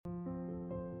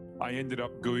I ended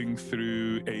up going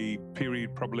through a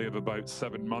period probably of about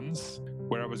 7 months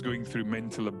where I was going through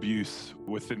mental abuse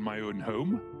within my own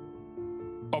home.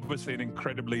 Obviously, an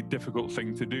incredibly difficult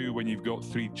thing to do when you've got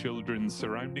 3 children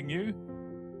surrounding you.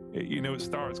 It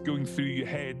starts going through your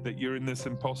head that you're in this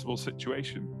impossible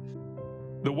situation.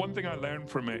 The one thing I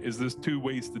learned from it is there's 2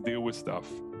 ways to deal with stuff.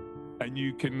 And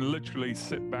you can literally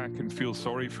sit back and feel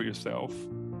sorry for yourself.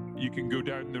 You can go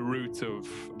down the route of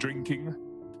drinking,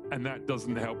 and that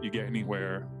doesn't help you get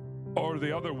anywhere. Or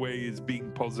the other way is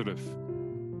being positive.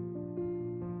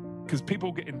 Because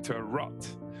people get into a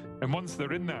rut. And once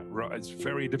they're in that rut, it's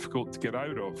very difficult to get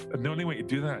out of. And the only way to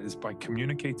do that is by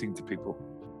communicating to people.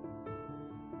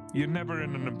 You're never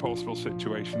in an impossible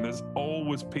situation. There's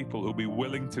always people who'll be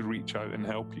willing to reach out and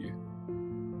help you.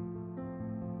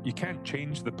 You can't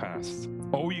change the past.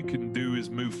 All you can do is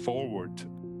move forward.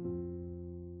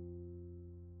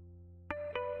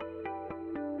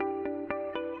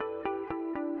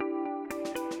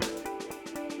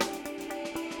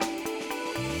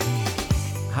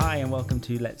 Hi and welcome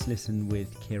to Let's Listen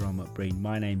with Kieran McBreen.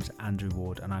 My name's Andrew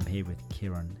Ward and I'm here with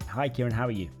Kieran. Hi Kieran, how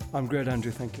are you? I'm great,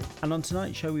 Andrew, thank you. And on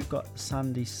tonight's show we've got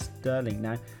Sandy Stirling.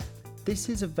 Now, this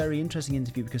is a very interesting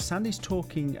interview because Sandy's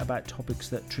talking about topics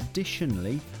that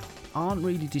traditionally aren't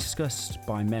really discussed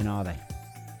by men, are they?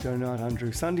 They're not,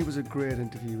 Andrew. Sandy was a great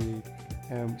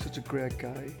interviewee, such a great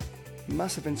guy.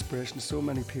 Massive inspiration to so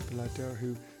many people out there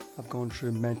who have gone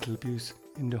through mental abuse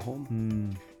in the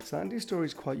home. Sandy's story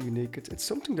is quite unique. It's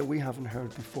something that we haven't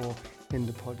heard before in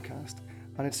the podcast,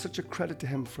 and it's such a credit to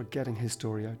him for getting his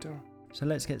story out there. So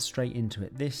let's get straight into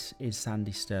it. This is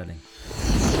Sandy Stirling.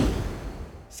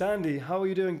 Sandy, how are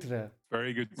you doing today?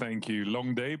 Very good, thank you.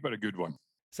 Long day, but a good one.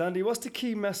 Sandy, what's the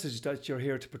key message that you're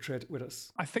here to portray with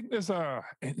us? I think there's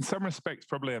in some respects,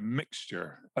 probably a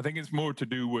mixture. I think it's more to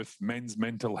do with men's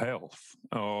mental health,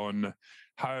 on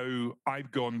how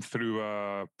I've gone through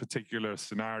a particular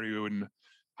scenario and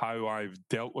how I've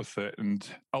dealt with it. And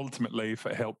ultimately, if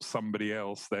it helps somebody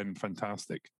else, then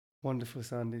fantastic. Wonderful,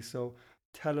 Sandy. So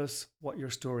tell us what your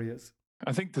story is.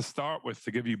 I think to start with,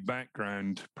 to give you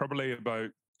background, probably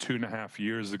about 2.5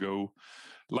 years ago,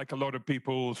 like a lot of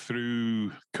people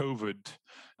through COVID,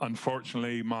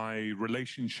 unfortunately, my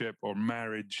relationship or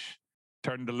marriage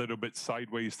turned a little bit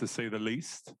sideways, to say the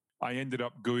least. I ended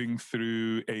up going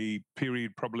through a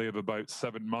period probably of about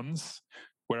 7 months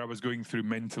where I was going through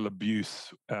mental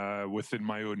abuse within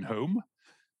my own home.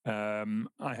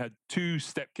 I had 2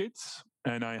 stepkids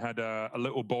and I had a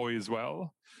little boy as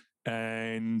well.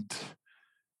 And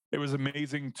it was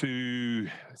amazing to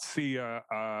see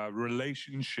a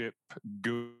relationship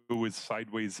go as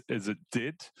sideways as it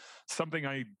did. Something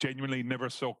I genuinely never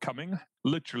saw coming.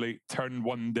 Literally turned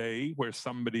one day where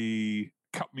somebody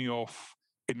cut me off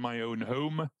in my own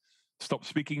home, stopped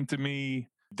speaking to me,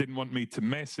 didn't want me to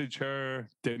message her,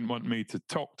 didn't want me to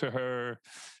talk to her,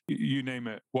 you name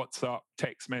it, WhatsApp,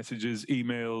 text messages,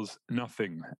 emails,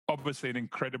 nothing. Obviously an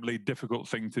incredibly difficult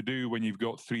thing to do when you've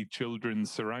got 3 children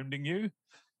surrounding you.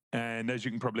 And as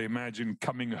you can probably imagine,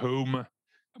 coming home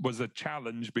was a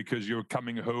challenge because you're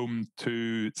coming home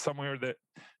to somewhere that,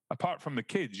 apart from the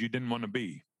kids, you didn't want to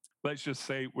be. Let's just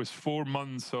say it was 4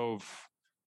 months of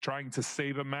trying to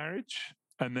save a marriage.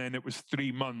 And then it was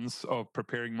 3 months of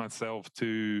preparing myself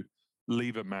to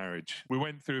leave a marriage. We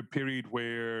went through a period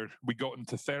where we got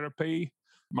into therapy.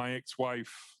 My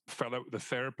ex-wife fell out with a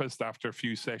therapist after a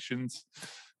few sessions.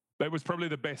 That was probably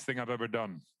the best thing I've ever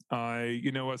done.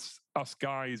 Us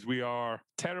guys, we are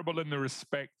terrible in the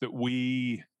respect that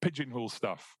we pigeonhole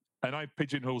stuff. And I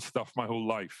pigeonholed stuff my whole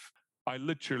life. I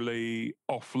literally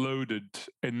offloaded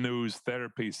in those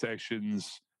therapy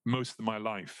sessions most of my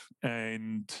life.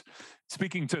 And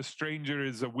speaking to a stranger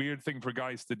is a weird thing for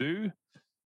guys to do.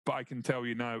 But I can tell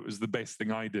you now, it was the best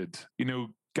thing I did.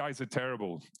 Guys are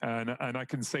terrible. And I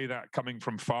can say that coming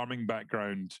from farming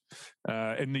background.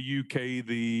 In the UK,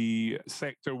 the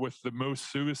sector with the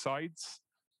most suicides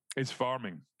is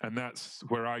farming. And that's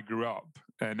where I grew up.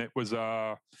 And it was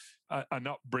an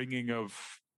upbringing of,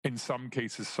 in some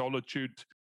cases, solitude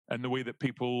and the way that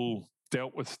people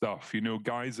dealt with stuff.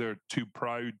 Guys are too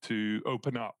proud to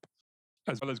open up.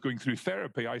 As well as going through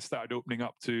therapy, I started opening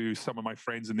up to some of my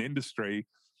friends in the industry.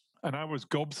 And I was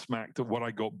gobsmacked at what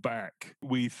I got back.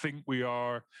 We think we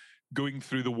are going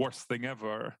through the worst thing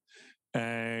ever.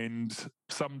 And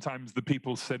sometimes the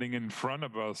people sitting in front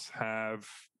of us have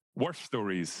worse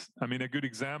stories. I mean, a good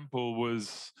example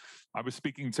was I was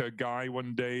speaking to a guy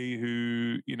one day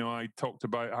who, I talked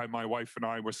about how my wife and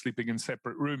I were sleeping in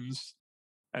separate rooms.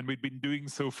 And we'd been doing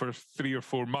so for 3 or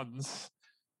 4 months.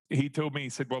 He told me, he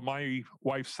said, well, my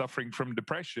wife's suffering from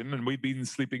depression and we've been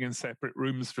sleeping in separate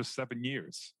rooms for 7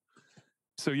 years.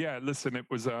 So yeah, listen, it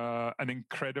was an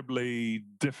incredibly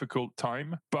difficult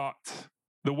time, but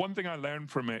the one thing I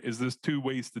learned from it is there's two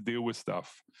ways to deal with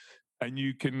stuff. And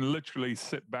you can literally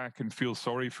sit back and feel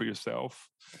sorry for yourself.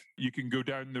 You can go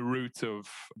down the route of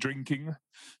drinking,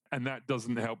 and that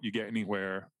doesn't help you get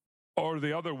anywhere. Or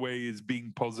the other way is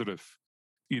being positive.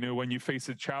 When you face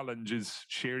a challenge, is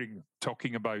sharing,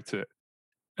 talking about it,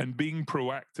 and being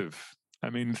proactive.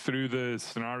 I mean, through the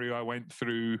scenario I went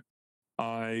through,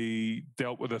 I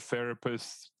dealt with a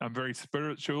therapist. I'm very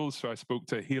spiritual, so I spoke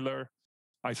to a healer.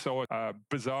 I saw,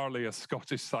 bizarrely, a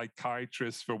Scottish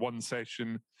psychiatrist for one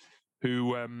session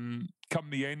who, come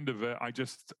the end of it, I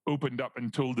just opened up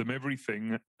and told him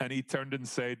everything. And he turned and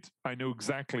said, I know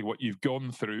exactly what you've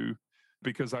gone through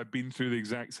because I've been through the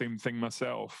exact same thing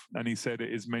myself. And he said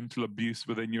it is mental abuse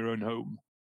within your own home.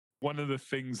 One of the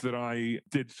things that I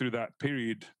did through that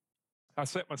period, I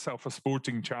set myself a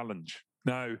sporting challenge.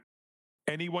 Now,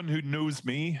 anyone who knows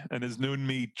me and has known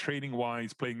me training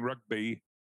wise, playing rugby,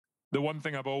 the one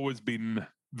thing I've always been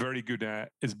very good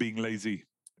at is being lazy.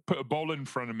 Put a ball in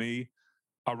front of me,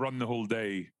 I'll run the whole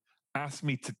day. Ask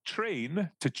me to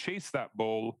train to chase that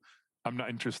ball, I'm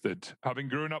not interested. Having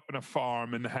grown up on a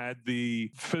farm and had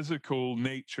the physical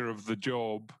nature of the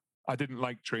job, I didn't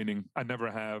like training. I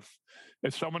never have.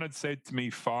 If someone had said to me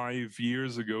 5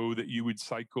 years ago that you would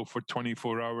cycle for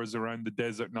 24 hours around the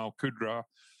desert in Al Qudra,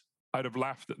 I'd have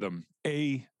laughed at them.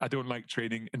 A, I don't like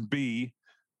training. And B,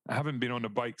 I haven't been on a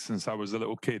bike since I was a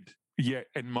little kid. Yet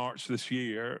in March this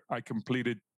year, I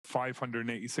completed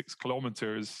 586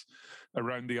 kilometers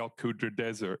around the Al Qudra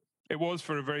desert. It was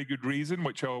for a very good reason,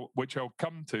 which I'll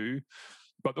come to.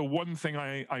 But the one thing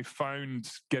I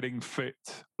found getting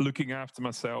fit, looking after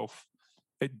myself,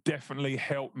 it definitely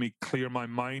helped me clear my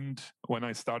mind when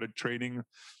I started training.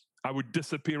 I would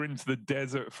disappear into the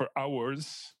desert for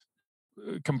hours,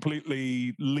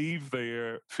 completely leave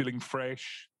there feeling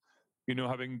fresh,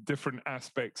 having different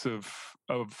aspects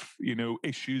of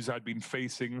issues I'd been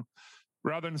facing,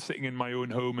 rather than sitting in my own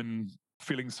home and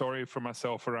feeling sorry for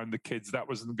myself around the kids. That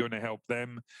wasn't going to help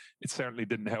them. It certainly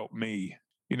didn't help me.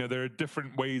 There are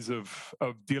different ways of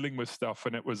dealing with stuff,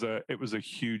 and it was a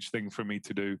huge thing for me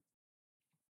to do.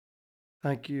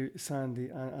 Thank you, Sandy,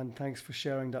 and thanks for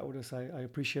sharing that with us. I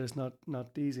appreciate it's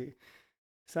not easy.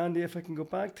 Sandy, if I can go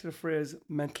back to the phrase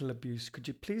mental abuse, could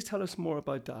you please tell us more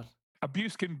about that?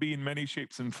 Abuse can be in many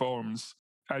shapes and forms.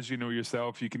 As you know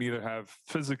yourself, you can either have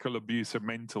physical abuse or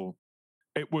mental.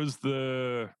 It was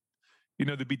there'd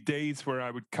be days where I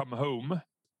would come home,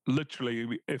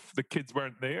 literally, if the kids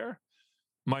weren't there,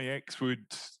 my ex would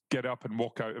get up and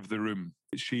walk out of the room.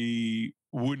 She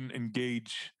wouldn't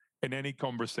engage in any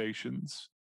conversations.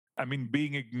 I mean,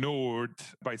 being ignored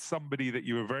by somebody that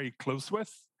you were very close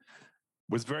with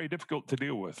was very difficult to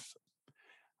deal with.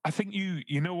 I think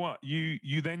you know what,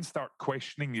 you then start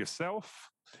questioning yourself.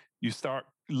 You start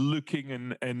looking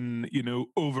and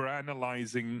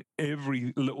overanalyzing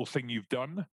every little thing you've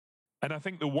done. And I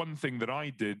think the one thing that I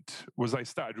did was I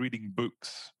started reading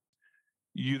books.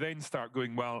 You then start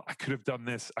going, well, I could have done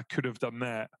this, I could have done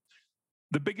that.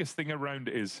 The biggest thing around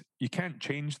it is you can't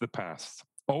change the past.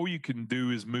 All you can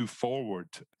do is move forward.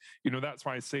 That's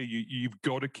why I say you've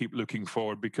got to keep looking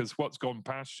forward, because what's gone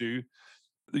past you,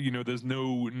 there's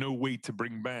no way to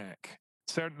bring back.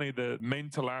 Certainly the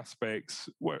mental aspects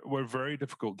were very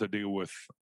difficult to deal with.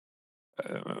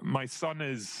 My son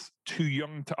is too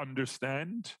young to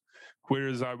understand,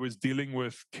 whereas I was dealing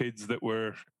with kids that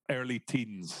were early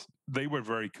teens. They were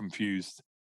very confused.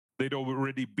 They'd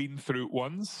already been through it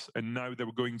once, and now they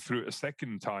were going through it a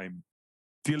second time.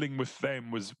 Dealing with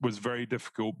them was very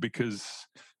difficult, because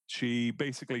she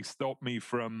basically stopped me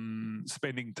from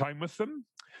spending time with them.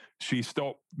 She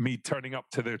stopped me turning up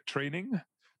to their training.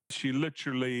 She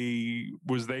literally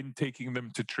was then taking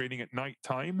them to training at night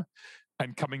time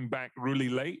and coming back really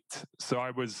late. So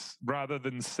I was, rather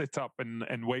than sit up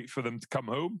and wait for them to come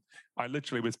home, I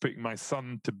literally was putting my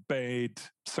son to bed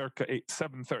circa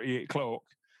 7:30, 8 o'clock,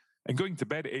 and going to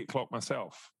bed at 8 o'clock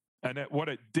myself. And what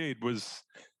it did was,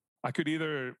 I could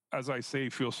either, as I say,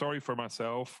 feel sorry for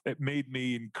myself. It made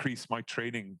me increase my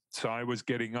training. So I was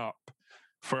getting up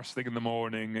first thing in the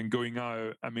morning and going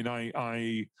out. I mean,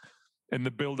 I in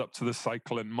the build up to the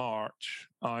cycle in March,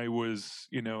 I was,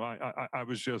 I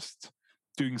was just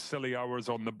doing silly hours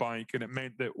on the bike. And it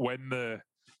meant that when the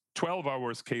 12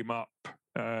 hours came up,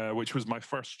 which was my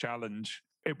first challenge,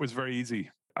 it was very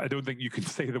easy. I don't think you can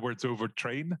say the words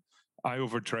overtrain. I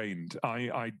overtrained.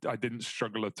 I didn't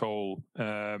struggle at all.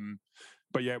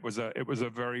 But yeah, it was a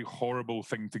very horrible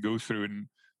thing to go through. And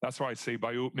that's why I say,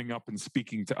 by opening up and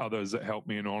speaking to others, it helped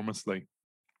me enormously.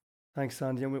 Thanks,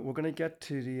 Sandy. And we're going to get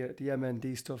to the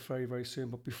MND stuff very, very soon.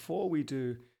 But before we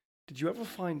do, did you ever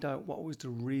find out what was the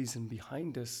reason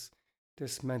behind this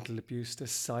mental abuse,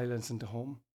 this silence in the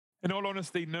home? In all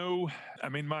honesty, no. I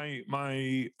mean,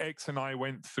 my ex and I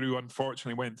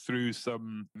unfortunately went through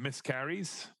some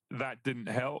miscarries. That didn't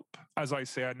help. As I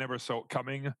say, I never saw it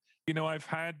coming. I've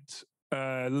had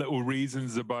little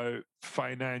reasons about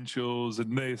financials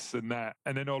and this and that.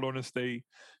 And in all honesty,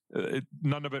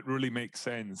 none of it really makes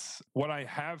sense. What I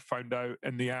have found out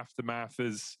in the aftermath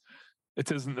is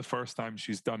it isn't the first time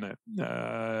she's done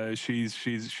it.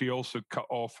 She also cut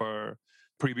off her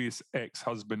previous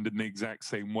ex-husband in the exact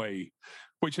same way,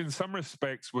 which in some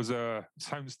respects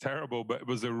sounds terrible, but it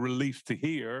was a relief to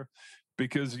hear,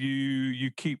 because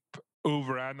you keep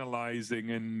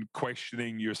overanalyzing and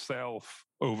questioning yourself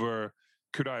over,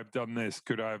 could I have done this?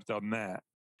 Could I have done that?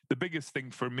 The biggest thing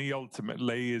for me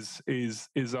ultimately is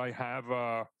I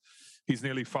have he's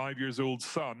nearly 5 years old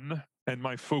son, and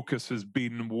my focus has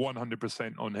been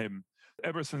 100% on him.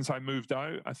 Ever since I moved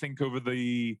out, I think over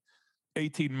the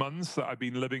 18 months that I've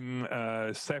been living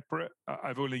separate,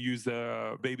 I've only used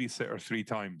a babysitter 3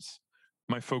 times.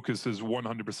 My focus has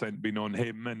 100% been on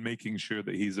him and making sure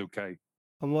that he's okay.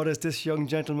 And what is this young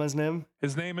gentleman's name?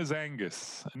 His name is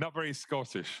Angus. Not very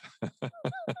Scottish.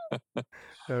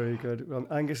 Very good. Well,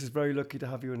 Angus is very lucky to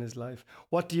have you in his life.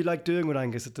 What do you like doing with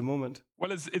Angus at the moment?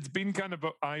 Well, it's been kind of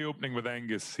eye-opening with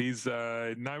Angus. He's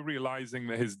now realizing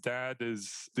that his dad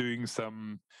is doing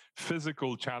some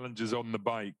physical challenges on the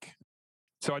bike.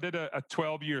 So I did a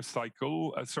 12-year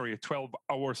cycle, a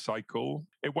 12-hour cycle.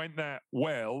 It went that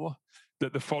well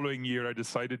that the following year I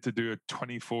decided to do a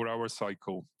 24-hour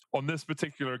cycle. On this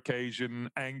particular occasion,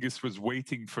 Angus was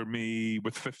waiting for me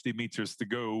with 50 meters to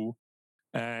go.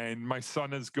 And my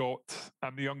son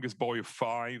I'm the youngest boy of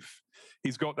 5.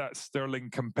 He's got that Stirling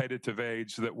competitive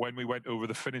edge that when we went over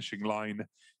the finishing line,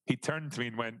 he turned to me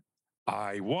and went,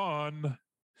 "I won."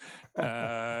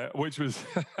 Which was,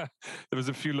 there was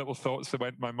a few little thoughts that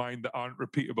went in my mind that aren't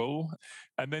repeatable.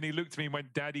 And then he looked at me and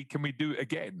went, "Daddy, can we do it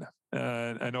again?"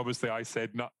 And obviously I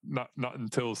said, not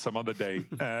until some other day.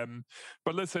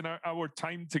 But listen, our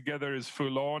time together is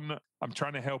full on. I'm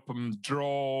trying to help him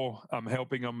draw. I'm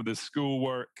helping him with his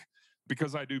schoolwork.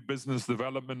 Because I do business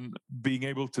development, being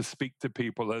able to speak to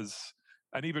people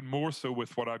and even more so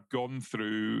with what I've gone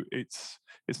through, it's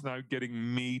now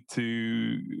getting me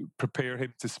to prepare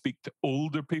him to speak to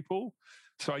older people.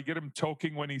 So I get him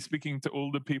talking when he's speaking to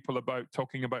older people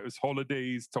talking about his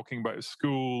holidays, talking about his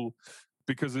school,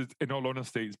 because in all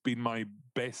honesty, it's been my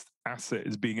best asset,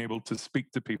 is being able to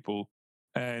speak to people.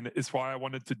 And it's why I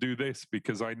wanted to do this,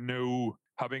 because I know,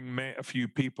 having met a few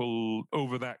people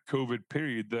over that COVID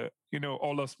period, that,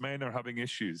 all us men are having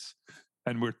issues.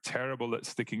 And we're terrible at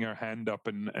sticking our hand up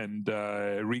and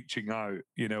reaching out,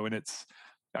 and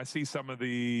I see some of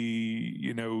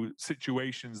the,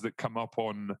 situations that come up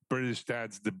on British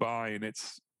Dads Dubai, and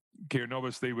it's, Kieran,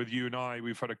 obviously with you and I,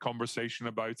 we've had a conversation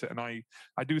about it, and I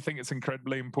do think it's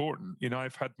incredibly important.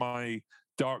 I've had my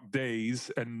dark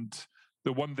days, and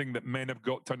the one thing that men have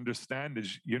got to understand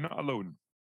is you're not alone.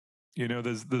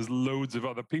 There's loads of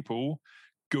other people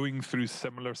going through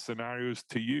similar scenarios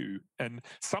to you. And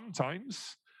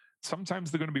sometimes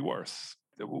they're going to be worse.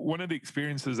 One of the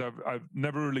experiences I've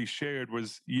never really shared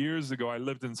was years ago, I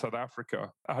lived in South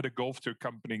Africa. I had a golf tour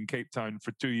company in Cape Town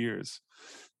for 2 years.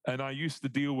 And I used to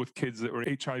deal with kids that were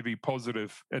HIV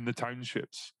positive in the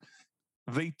townships.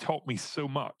 They taught me so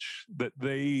much, that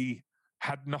they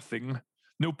had nothing,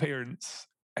 no parents,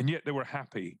 and yet they were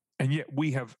happy. And yet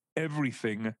we have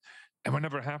everything, and we're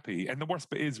never happy. And the worst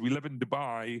bit is, we live in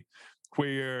Dubai,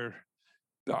 where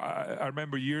I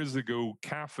remember years ago,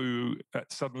 Cafu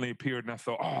suddenly appeared, and I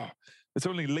thought, it's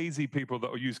only lazy people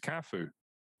that will use Cafu.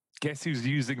 Guess who's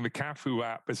using the Cafu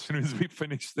app as soon as we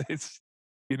finish this?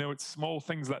 It's small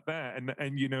things like that. And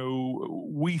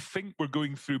we think we're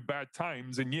going through bad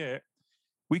times, and yet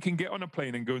we can get on a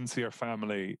plane and go and see our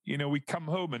family. We come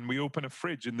home and we open a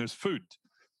fridge and there's food.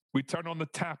 We turn on the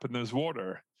tap and there's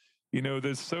water.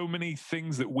 There's so many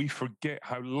things that we forget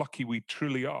how lucky we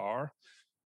truly are,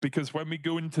 because when we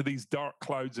go into these dark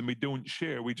clouds and we don't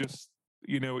share, we just,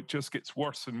 it just gets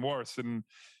worse and worse. And,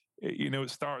 it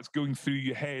starts going through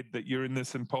your head that you're in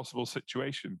this impossible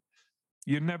situation.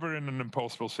 You're never in an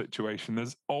impossible situation.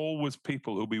 There's always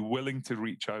people who'll be willing to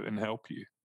reach out and help you.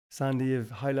 Sandy, you've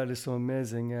highlighted some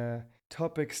amazing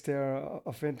topics there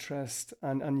of interest,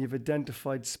 and you've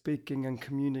identified speaking and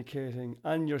communicating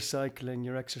and your cycling,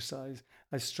 your exercise,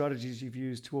 as strategies you've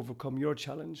used to overcome your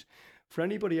challenge. For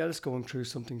anybody else going through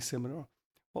something similar,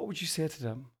 what would you say to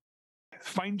them?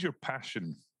 Find your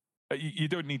passion. You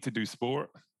don't need to do sport.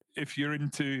 if you're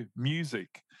into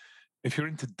music, if you're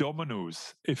into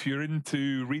dominoes, if you're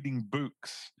into reading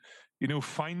books,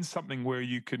 find something where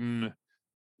you can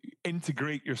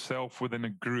integrate yourself within a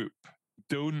group.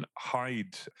 Don't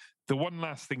hide. The one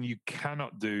last thing you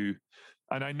cannot do,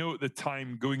 and I know at the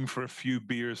time going for a few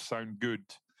beers sound good,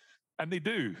 and they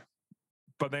do,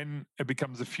 but then it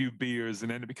becomes a few beers,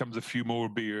 and then it becomes a few more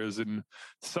beers, and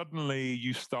suddenly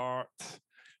you start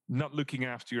not looking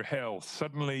after your health.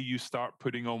 Suddenly you start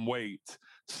putting on weight.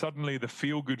 Suddenly the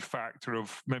feel good factor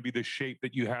of maybe the shape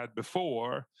that you had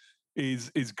before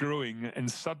is growing, and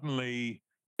suddenly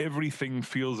everything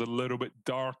feels a little bit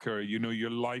darker. Your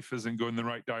life isn't going the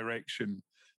right direction.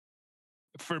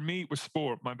 For me, it was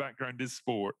sport. My background is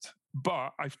sport,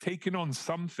 but I've taken on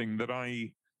something that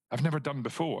I've never done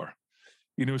before.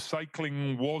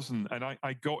 Cycling wasn't, and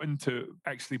I got into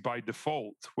actually by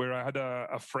default, where I had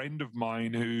a friend of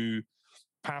mine who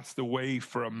passed away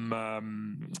from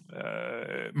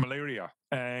malaria,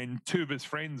 and two of his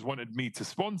friends wanted me to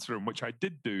sponsor him, which I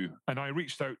did do. And I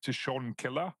reached out to Sean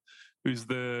Killer, who's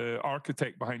the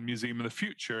architect behind Museum of the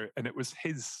Future, and it was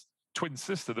his twin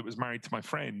sister that was married to my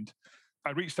friend.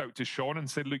 I reached out to Sean and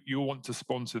said, look, you'll want to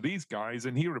sponsor these guys?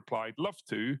 And he replied, love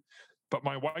to. But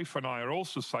my wife and I are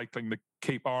also cycling the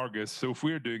Cape Argus. So if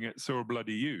we're doing it, so are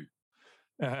bloody you.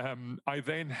 I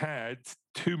then had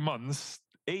 2 months,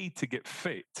 A, to get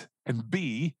fit, and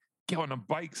B, get on a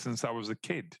bike since I was a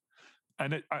kid.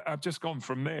 And I've just gone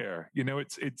from there.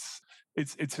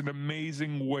 It's an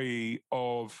amazing way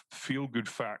of feel-good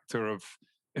factor of,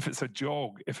 if it's a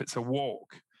jog, if it's a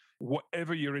walk,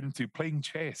 whatever you're into, playing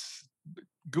chess,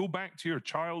 go back to your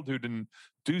childhood and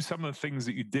do some of the things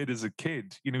that you did as a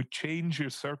kid. Change your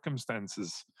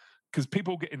circumstances, because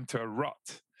people get into a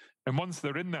rut. And once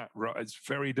they're in that rut, it's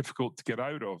very difficult to get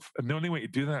out of. And the only way to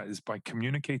do that is by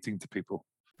communicating to people.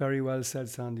 Very well said,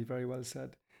 Sandy. Very well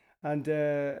said. And,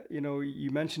 you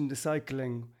mentioned the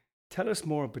cycling. Tell us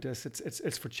more about this.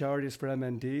 It's for charities, for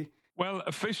MND. Well,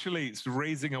 officially, it's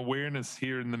raising awareness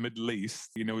here in the Middle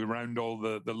East, around all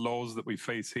the laws that we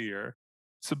face here.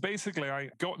 So basically, I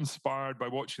got inspired by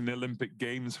watching the Olympic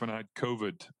Games when I had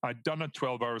COVID. I'd done a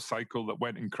 12-hour cycle that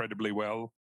went incredibly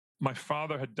well. My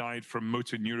father had died from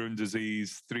motor neuron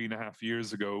disease 3.5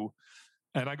 years ago.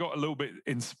 And I got a little bit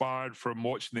inspired from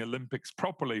watching the Olympics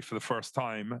properly for the first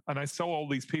time. And I saw all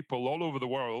these people all over the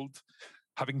world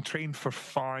having trained for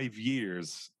 5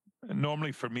 years. And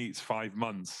normally for me, it's 5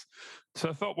 months. So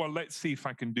I thought, well, let's see if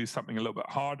I can do something a little bit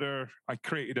harder. I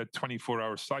created a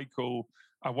 24-hour cycle.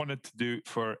 I wanted to do it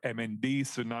for MND,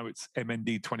 so now it's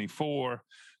MND 24.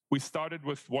 We started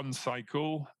with one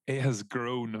cycle. It has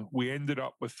grown. We ended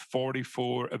up with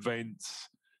 44 events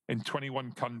in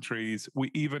 21 countries.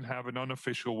 We even have an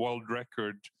unofficial world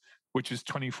record, which is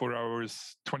 24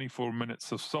 hours, 24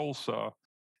 minutes of salsa.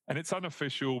 And it's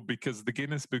unofficial because the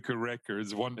Guinness Book of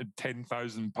Records wanted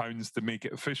 £10,000 to make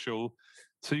it official.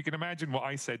 So you can imagine what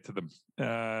I said to them.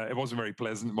 It wasn't very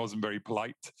pleasant, it wasn't very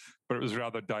polite, but it was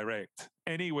rather direct.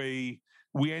 Anyway,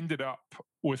 we ended up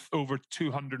with over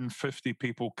 250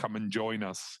 people come and join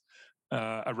us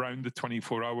around the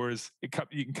 24 hours.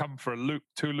 You can come for a loop,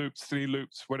 2 loops, 3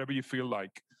 loops, whatever you feel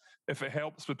like. If it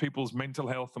helps with people's mental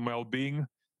health and well-being,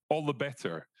 all the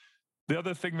better. The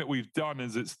other thing that we've done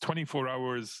is it's 24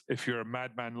 hours if you're a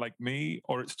madman like me,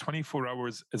 or it's 24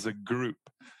 hours as a group.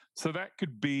 So that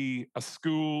could be a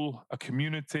school, a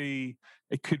community,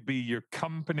 it could be your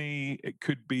company, it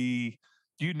could be,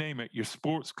 you name it, your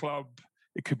sports club,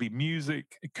 it could be music,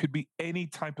 it could be any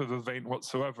type of event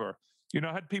whatsoever.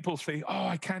 I had people say, oh,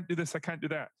 I can't do this, I can't do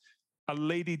that. A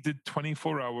lady did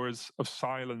 24 hours of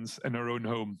silence in her own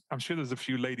home. I'm sure there's a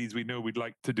few ladies we know we'd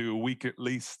like to do a week at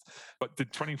least, but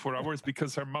did 24 hours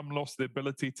because her mum lost the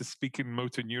ability to speak in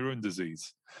motor neuron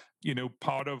disease.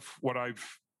 Part of what I've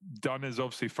done is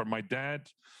obviously for my dad,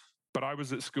 but I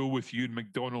was at school with Ewan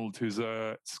MacDonald, who's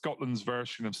Scotland's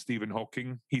version of Stephen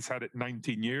Hawking. He's had it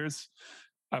 19 years.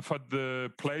 I've had the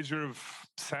pleasure of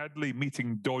sadly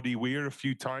meeting Doddy Weir a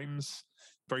few times.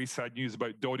 Very sad news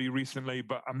about Doddy recently,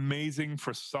 but amazing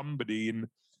for somebody. And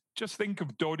just think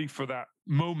of Doddy for that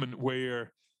moment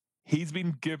where he's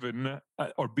been given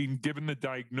the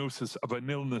diagnosis of an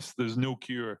illness there's no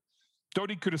cure.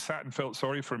 Doddy could have sat and felt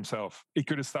sorry for himself. He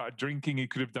could have started drinking. He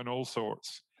could have done all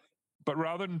sorts. But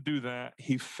rather than do that,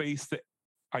 he faced it.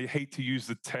 I hate to use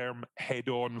the term head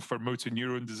on for motor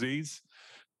neuron disease,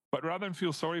 but rather than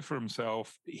feel sorry for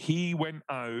himself, he went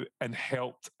out and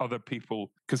helped other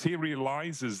people because he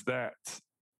realizes that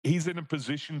he's in a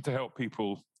position to help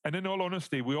people. And in all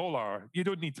honesty, we all are. You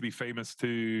don't need to be famous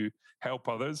to help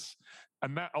others.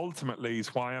 And that ultimately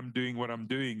is why I'm doing what I'm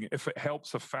doing. If it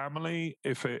helps a family,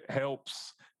 if it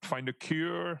helps find a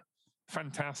cure,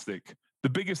 fantastic. The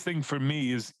biggest thing for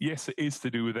me is, yes, it is to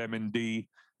do with M&D,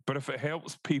 but if it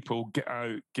helps people get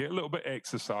out, get a little bit of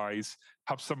exercise,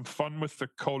 have some fun with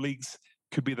their colleagues,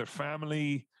 could be their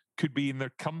family, could be in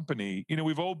their company. You know,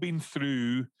 we've all been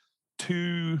through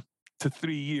 2 to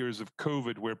 3 years of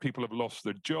COVID where people have lost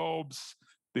their jobs,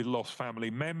 they lost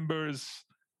family members.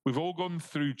 We've all gone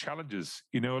through challenges.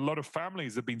 You know, a lot of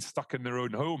families have been stuck in their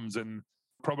own homes, and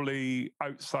probably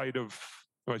outside of,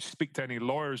 well, I speak to any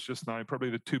lawyers just now,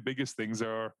 probably the two biggest things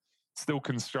are still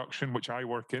construction, which I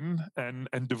work in,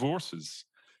 and divorces.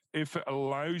 If it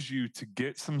allows you to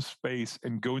get some space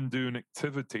and go and do an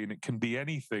activity, and it can be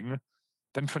anything,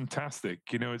 then fantastic.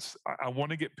 You know, I want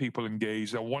to get people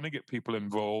engaged. I want to get people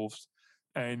involved.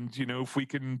 And, you know, if we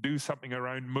can do something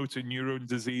around motor neuron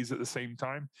disease at the same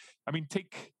time, I mean,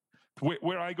 take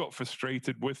where I got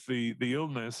frustrated with the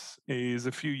illness is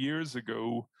a few years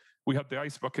ago, we had the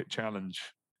Ice Bucket Challenge.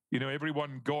 You know,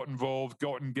 everyone got involved,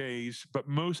 got engaged, but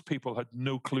most people had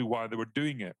no clue why they were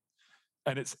doing it.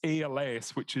 And it's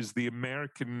ALS, which is the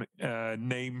American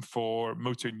name for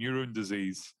motor neuron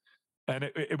disease. And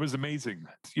it was amazing.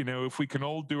 You know, if we can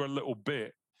all do a little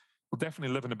bit, we'll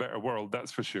definitely live in a better world,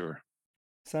 that's for sure.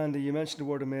 Sandy, you mentioned the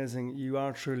word amazing. You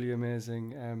are truly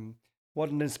amazing.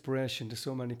 What an inspiration to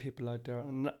so many people out there.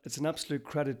 And it's an absolute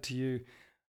credit to you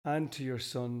and to your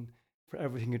son for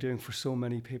everything you're doing for so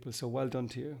many people. So well done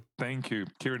to you. Thank you.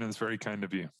 Kieran, it's very kind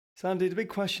of you. Sandy, the big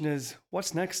question is,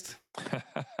 what's next?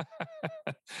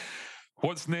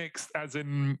 What's next, as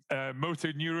in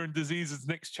motor neuron disease's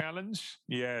next challenge?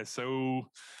 Yeah, so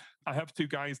I have two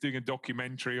guys doing a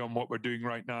documentary on what we're doing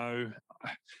right now.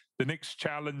 The next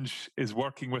challenge is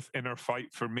working with Inner Fight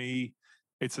for me.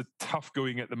 It's a tough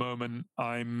going at the moment.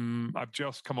 I've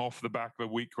just come off the back of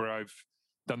a week where I've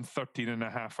done 13 and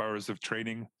a half hours of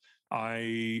training.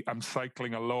 I am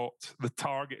cycling a lot. The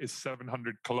target is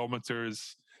 700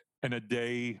 kilometers in a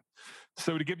day.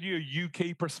 So to give you a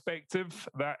UK perspective,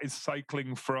 that is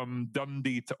cycling from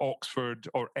Dundee to Oxford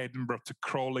or Edinburgh to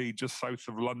Crawley, just south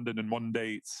of London, in one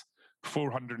day. It's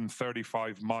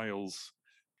 435 miles.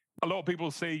 A lot of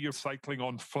people say you're cycling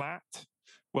on flat.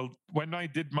 Well, when I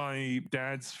did my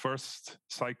dad's first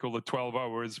cycle, the 12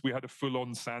 hours, we had a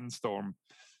full-on sandstorm.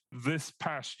 This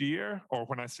past year, or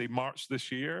when I say March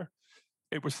this year,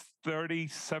 it was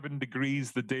 37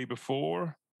 degrees the day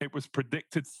before. It was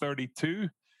predicted 32.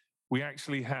 We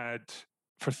actually had,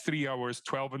 for 3 hours,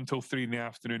 12 until 3 in the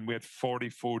afternoon, we had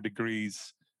 44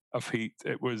 degrees of heat.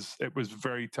 It was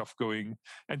very tough going.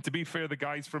 And to be fair, the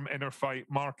guys from Inner Fight,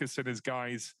 Marcus and his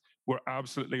guys, were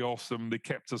absolutely awesome. They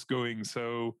kept us going.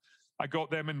 So I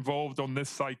got them involved on this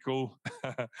cycle.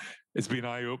 It's been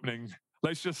eye-opening.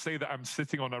 Let's just say that I'm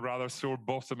sitting on a rather sore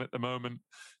bottom at the moment.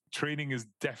 Training is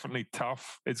definitely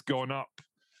tough. It's gone up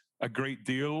a great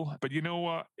deal, but you know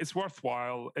what? It's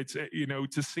worthwhile. It's, you know,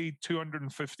 to see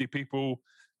 250 people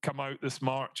come out this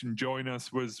March and join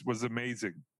us was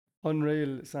amazing.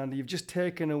 Unreal, Sandy. You've just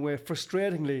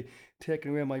frustratingly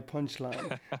taken away my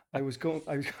punchline. I was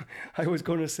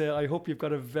going to say, I hope you've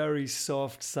got a very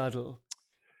soft saddle.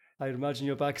 I'd imagine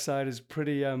your backside is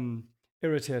pretty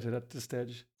irritated at this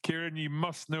stage. Kieran, you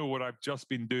must know what I've just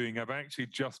been doing. I've actually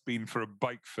just been for a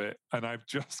bike fit, and I've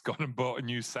just gone and bought a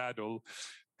new saddle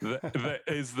that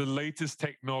is the latest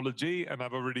technology, and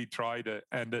I've already tried it,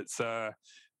 and it's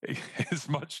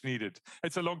much needed.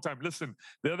 It's a long time. Listen,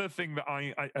 the other thing that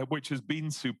I which has been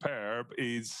superb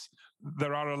is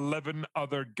there are 11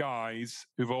 other guys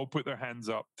who've all put their hands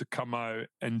up to come out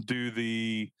and do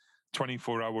the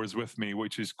 24 hours with me,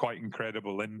 which is quite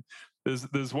incredible. And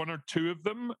there's one or two of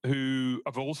them who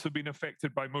have also been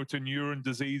affected by motor neuron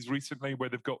disease recently, where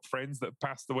they've got friends that have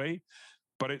passed away.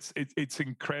 But it's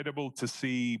incredible to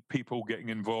see people getting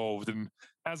involved. And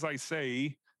as I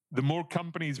say, the more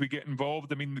companies we get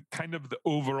involved, I mean, kind of the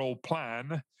overall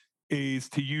plan is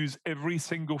to use every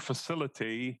single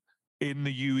facility in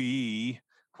the UAE,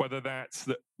 whether that's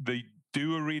the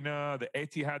Do Arena, the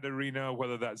Etihad Arena,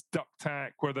 whether that's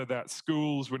Duck-Tac, whether that's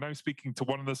schools. We're now speaking to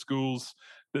one of the schools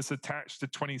that's attached to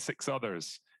 26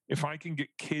 others. If I can get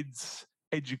kids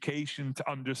education to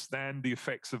understand the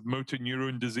effects of motor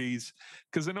neuron disease,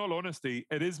 because in all honesty,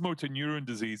 it is motor neuron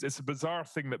disease. It's a bizarre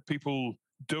thing that people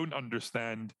don't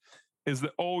understand, is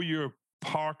that all your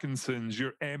Parkinson's,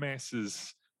 your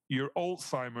MS's, your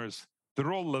Alzheimer's,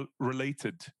 they're all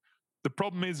related. The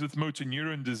problem is with motor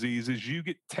neuron disease is you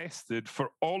get tested for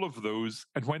all of those,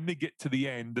 and when they get to the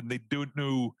end and they don't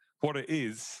know what it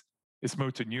is, it's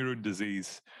motor neuron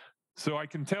disease. So I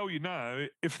can tell you now,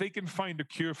 if they can find a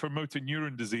cure for motor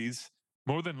neuron disease,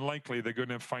 more than likely they're going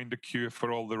to find a cure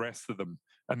for all the rest of them.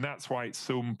 And that's why it's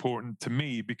so important to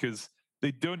me, because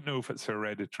They don't know if it's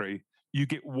hereditary. You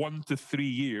get 1 to 3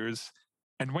 years.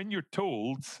 And when you're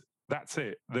told, that's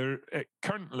it.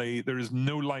 Currently, there is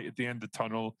no light at the end of the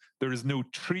tunnel. There is no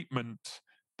treatment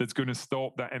that's going to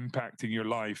stop that impacting your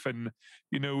life. And,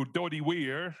 Doddy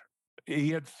Weir,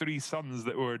 he had 3 sons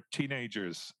that were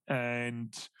teenagers.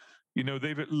 And,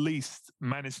 they've at least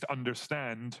managed to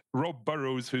understand. Rob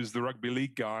Burrows, who's the rugby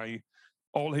league guy,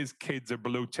 all his kids are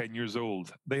below 10 years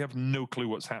old. They have no clue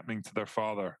what's happening to their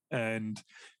father. And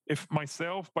if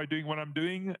myself, by doing what I'm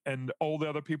doing, and all the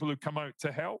other people who come out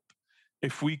to help,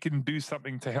 if we can do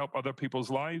something to help other people's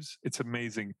lives, it's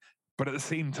amazing. But at the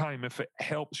same time, if it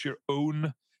helps your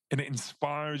own and it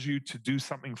inspires you to do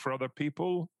something for other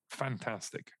people,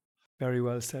 fantastic. Very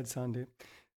well said, Sandy.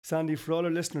 Sandy, for all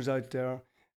our listeners out there,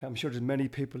 I'm sure there's many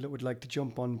people that would like to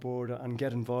jump on board and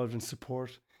get involved and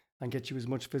support and get you as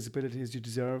much visibility as you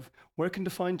deserve. Where can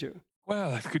they find you?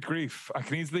 Well, good grief. I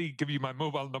can easily give you my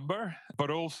mobile number, but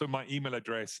also my email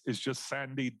address is just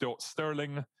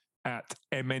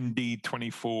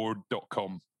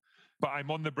sandy.stirling@mnd24.com. But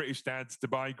I'm on the British Dads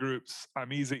Dubai groups.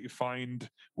 I'm easy to find.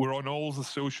 We're on all the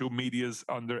social medias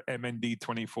under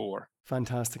MND24.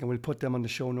 Fantastic. And we'll put them on the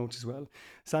show notes as well.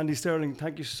 Sandy Stirling,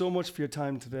 thank you so much for your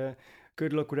time today.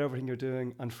 Good luck with everything you're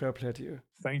doing and fair play to you.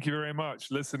 Thank you very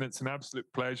much. Listen, it's an absolute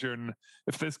pleasure. And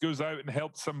if this goes out and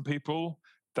helps some people,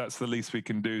 that's the least we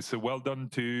can do. So well done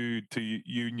to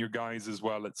you and your guys as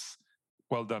well. It's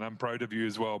well done. I'm proud of you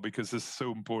as well, because this is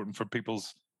so important for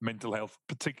people's mental health,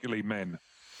 particularly men.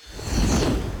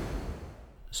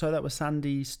 So that was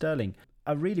Sandy Stirling.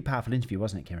 A really powerful interview,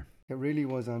 wasn't it, Kieran? It really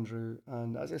was, Andrew.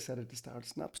 And as I said at the start,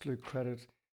 it's an absolute credit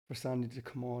for Sandy to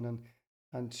come on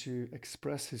and to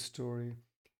express his story,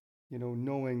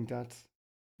 knowing that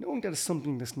it's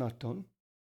something that's not done.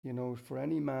 For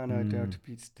any man out there to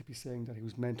be saying that he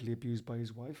was mentally abused by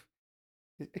his wife,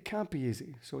 it can't be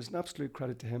easy. So it's an absolute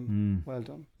credit to him. Well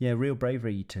done. Yeah, real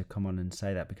bravery to come on and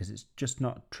say that, because it's just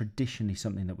not traditionally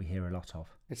something that we hear a lot of.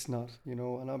 It's not,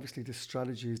 and obviously the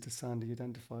strategies that Sandy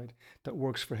identified that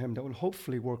works for him, that will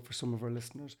hopefully work for some of our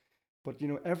listeners. But,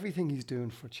 everything he's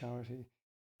doing for charity,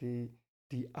 the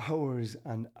hours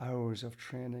and hours of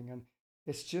training, and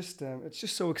it's just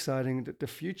so exciting. That the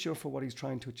future for what he's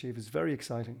trying to achieve is very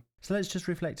exciting. So let's just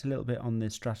reflect a little bit on the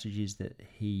strategies that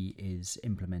he is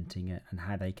implementing and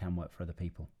how they can work for other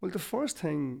people. Well, the first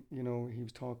thing, he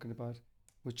was talking about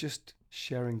was just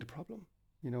sharing the problem,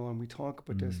 and we talk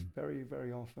about this very,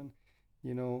 very often.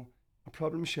 A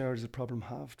problem shared is a problem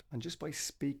halved. And just by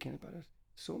speaking about it,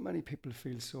 so many people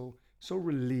feel so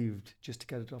relieved just to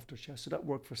get it off their chest. So that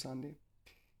worked for Sandy.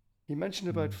 He mentioned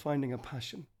about finding a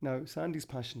passion. Now, Sandy's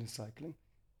passion is cycling,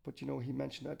 but, he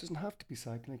mentioned that it doesn't have to be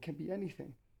cycling. It can be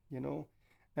anything,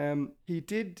 He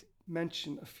did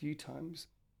mention a few times,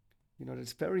 that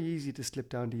it's very easy to slip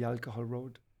down the alcohol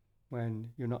road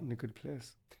when you're not in a good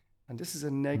place. And this is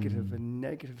a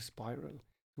negative spiral.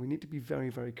 We need to be very,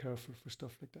 very careful for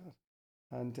stuff like that.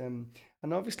 And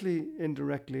obviously,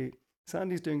 indirectly,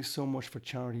 Sandy's doing so much for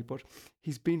charity, but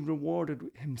he's been rewarded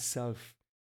himself.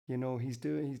 He's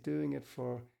doing it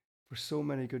for so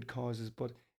many good causes,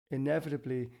 but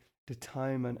inevitably the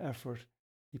time and effort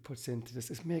he puts into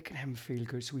this is making him feel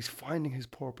good. So he's finding his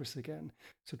purpose again.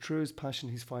 So through his passion,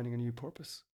 he's finding a new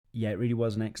purpose. Yeah, it really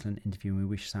was an excellent interview, and we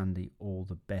wish Sandy all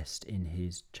the best in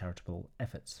his charitable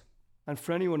efforts. And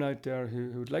for anyone out there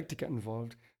who would like to get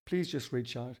involved, please just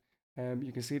reach out.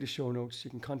 You can see the show notes.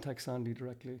 You can contact Sandy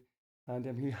directly, and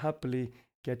he'll happily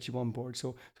get you on board.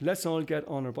 So let's all get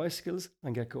on our bicycles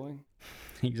and get going.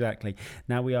 Exactly.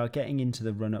 Now we are getting into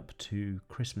the run-up to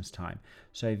Christmas time.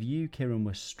 So if you, Kieran,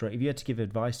 if you had to give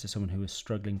advice to someone who was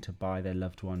struggling to buy their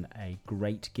loved one a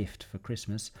great gift for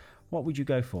Christmas, what would you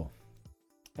go for?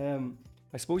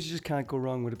 I suppose you just can't go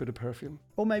wrong with a bit of perfume.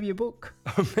 Or maybe a book.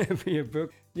 Or maybe a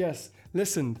book. Yes.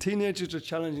 Listen, Teenagers Are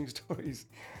Challenging Stories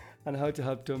and How to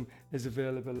Help Them is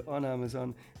available on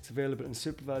Amazon. It's available in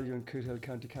SuperValu in Cootehill,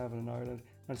 County Cavan in Ireland,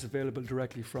 and it's available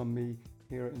directly from me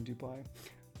here in Dubai.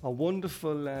 A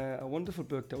wonderful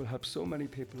book that will help so many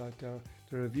people out there.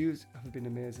 The reviews have been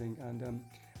amazing, and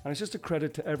it's just a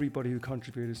credit to everybody who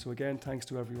contributed. So again, thanks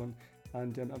to everyone,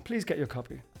 and please get your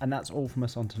copy. And that's all from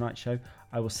us on tonight's show.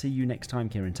 I will see you next time,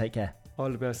 Kieran. Take care.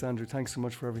 All the best, Andrew. Thanks so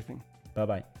much for everything.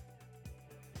 Bye-bye.